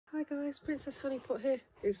There's Princess Honeypot here.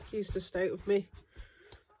 Excuse the state of me.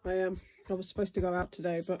 I was supposed to go out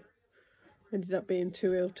today, but ended up being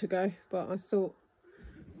too ill to go. But I thought,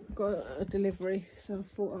 got a delivery, so I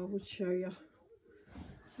thought I would show you.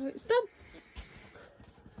 So it's done.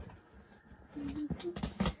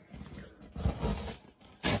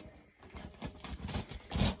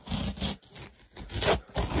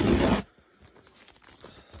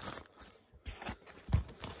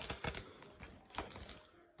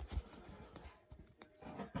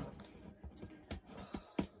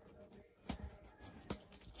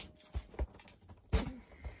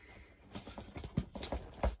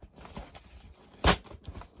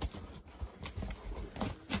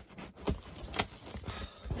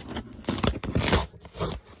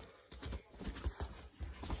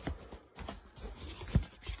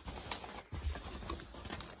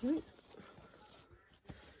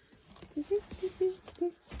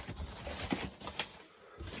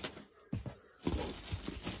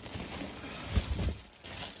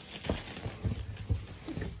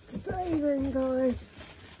 Today then, guys,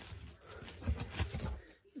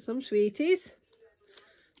 some sweeties.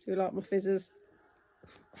 Do you like my fizzers?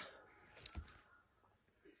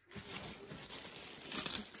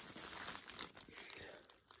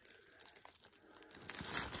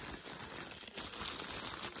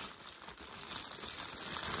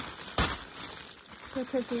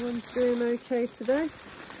 Hope everyone's doing okay today.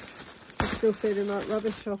 I'm still feeling like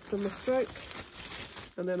rubbish after my stroke,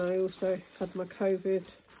 and then I also had my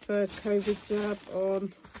third COVID jab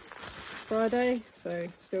on Friday, so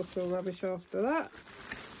still feel rubbish after that.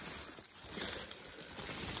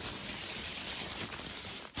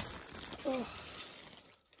 Oh.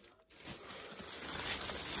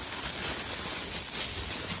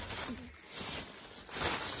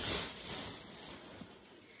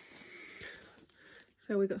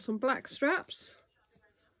 So we got some black straps.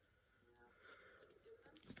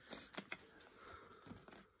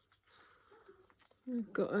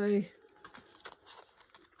 We've got a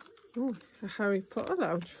Harry Potter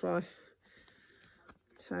Loungefly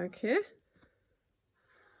tag here.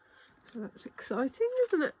 So that's exciting,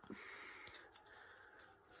 isn't it?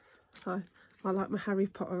 So I like my Harry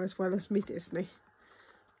Potter as well as my Disney.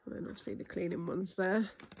 And then obviously the cleaning ones there.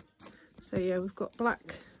 So yeah, we've got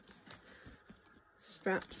black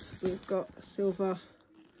straps, we've got silver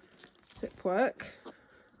zip work,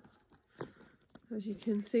 as you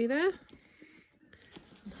can see there,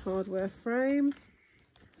 hardware frame,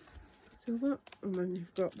 silver, and then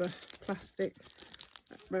you've got the plastic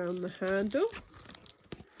around the handle.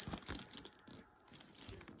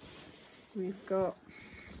 We've got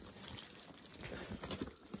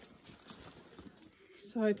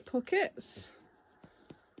side pockets.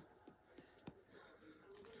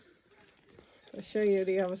 I'll show you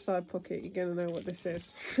the other side pocket, you're going to know what this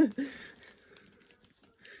is.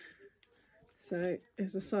 So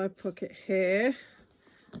there's a side pocket here.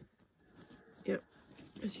 Yep,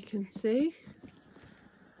 as you can see,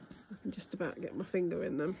 I can just about get my finger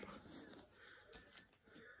in them.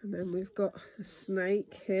 And then we've got a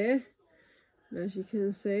snake here, and as you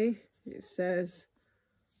can see it says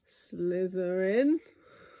Slytherin.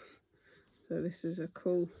 So this is a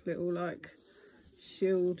cool little like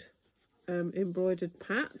shield embroidered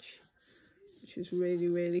patch, which is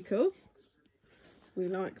really cool. We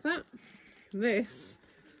like that. This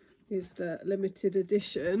is the limited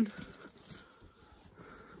edition.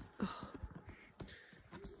 Oh,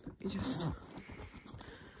 let me just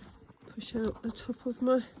push out the top of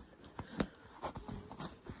my,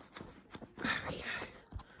 there we go,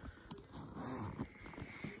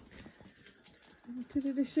 limited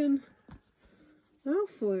edition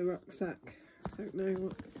Malfoy rucksack. I don't know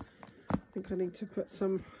what, I think I need to put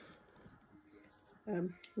some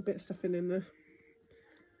a bit of stuff in there.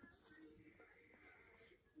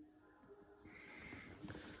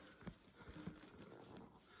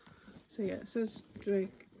 So yeah, it says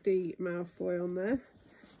Draco Malfoy on there.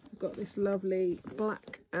 We've got this lovely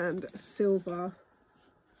black and silver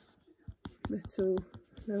metal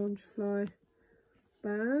Loungefly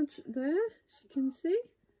badge there, as you can see.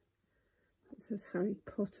 It says Harry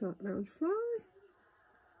Potter Loungefly.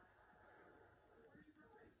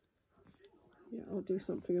 Yeah, I'll do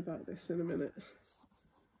something about this in a minute.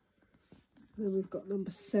 Then we've got number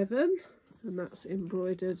 7, and that's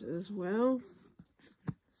embroidered as well.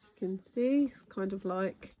 As you can see, kind of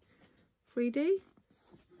like 3D.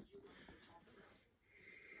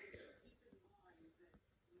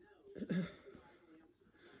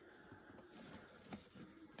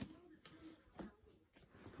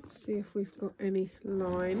 Let's see if we've got any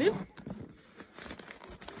lining.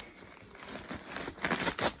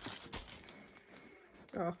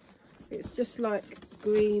 Oh, It's just like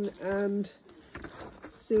green and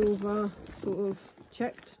silver sort of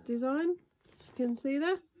checked design, as you can see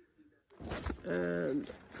there. And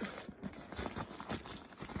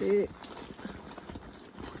it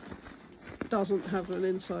doesn't have an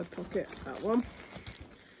inside pocket, that one.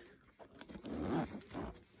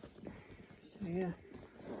 So yeah,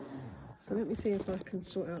 so let me see if I can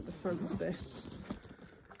sort out the front of this.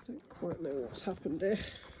 I don't quite know what's happened here,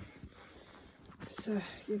 so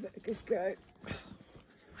give it a good go.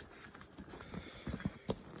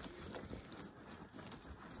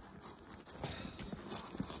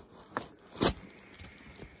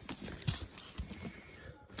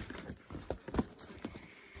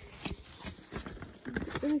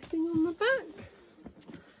 Anything on the back?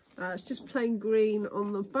 It's just plain green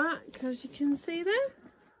on the back, as you can see there.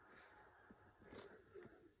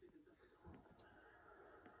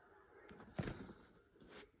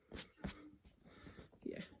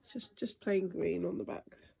 Yeah, just plain green on the back,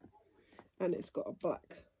 and it's got a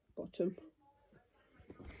black bottom.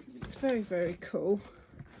 It's very, very cool.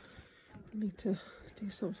 I need to do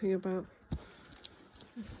something about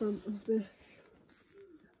the front of this.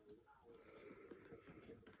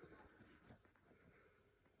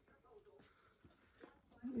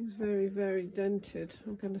 It's very, very dented.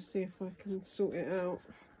 I'm going to see if I can sort it out.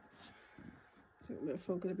 I don't know if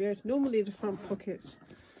I'm going to be able to. Normally the front pockets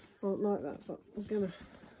aren't like that, but I'm going to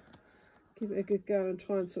give it a good go and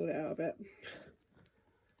try and sort it out a bit.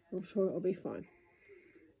 I'm sure it'll be fine.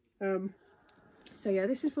 So yeah,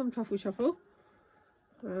 this is from Truffle Shuffle,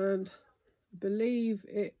 and I believe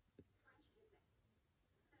it,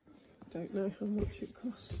 don't know how much it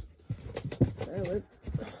costs. Bear with.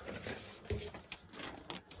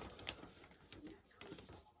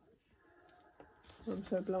 I'm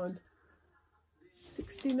so blind.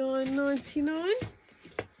 $69.99.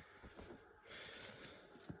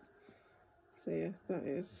 So yeah, that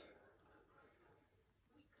is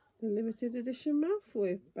the limited edition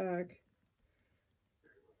Malfoy bag.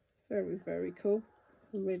 Very, very cool.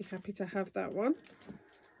 I'm really happy to have that one,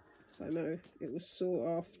 because I know it was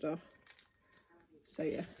sought after. So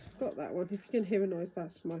yeah, got that one. If you can hear a noise,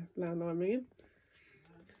 that's my landline ringing.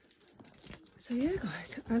 So yeah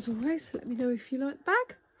guys, as always, let me know if you like the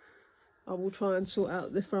bag. I will try and sort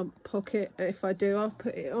out the front pocket. If I do, I'll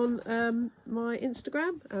put it on my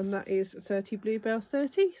Instagram, and that is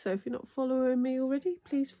 30bluebell30. So if you're not following me already,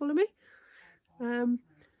 please follow me. And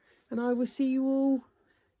I will see you all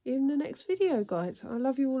in the next video, guys. I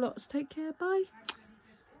love you all lots. Take care. Bye.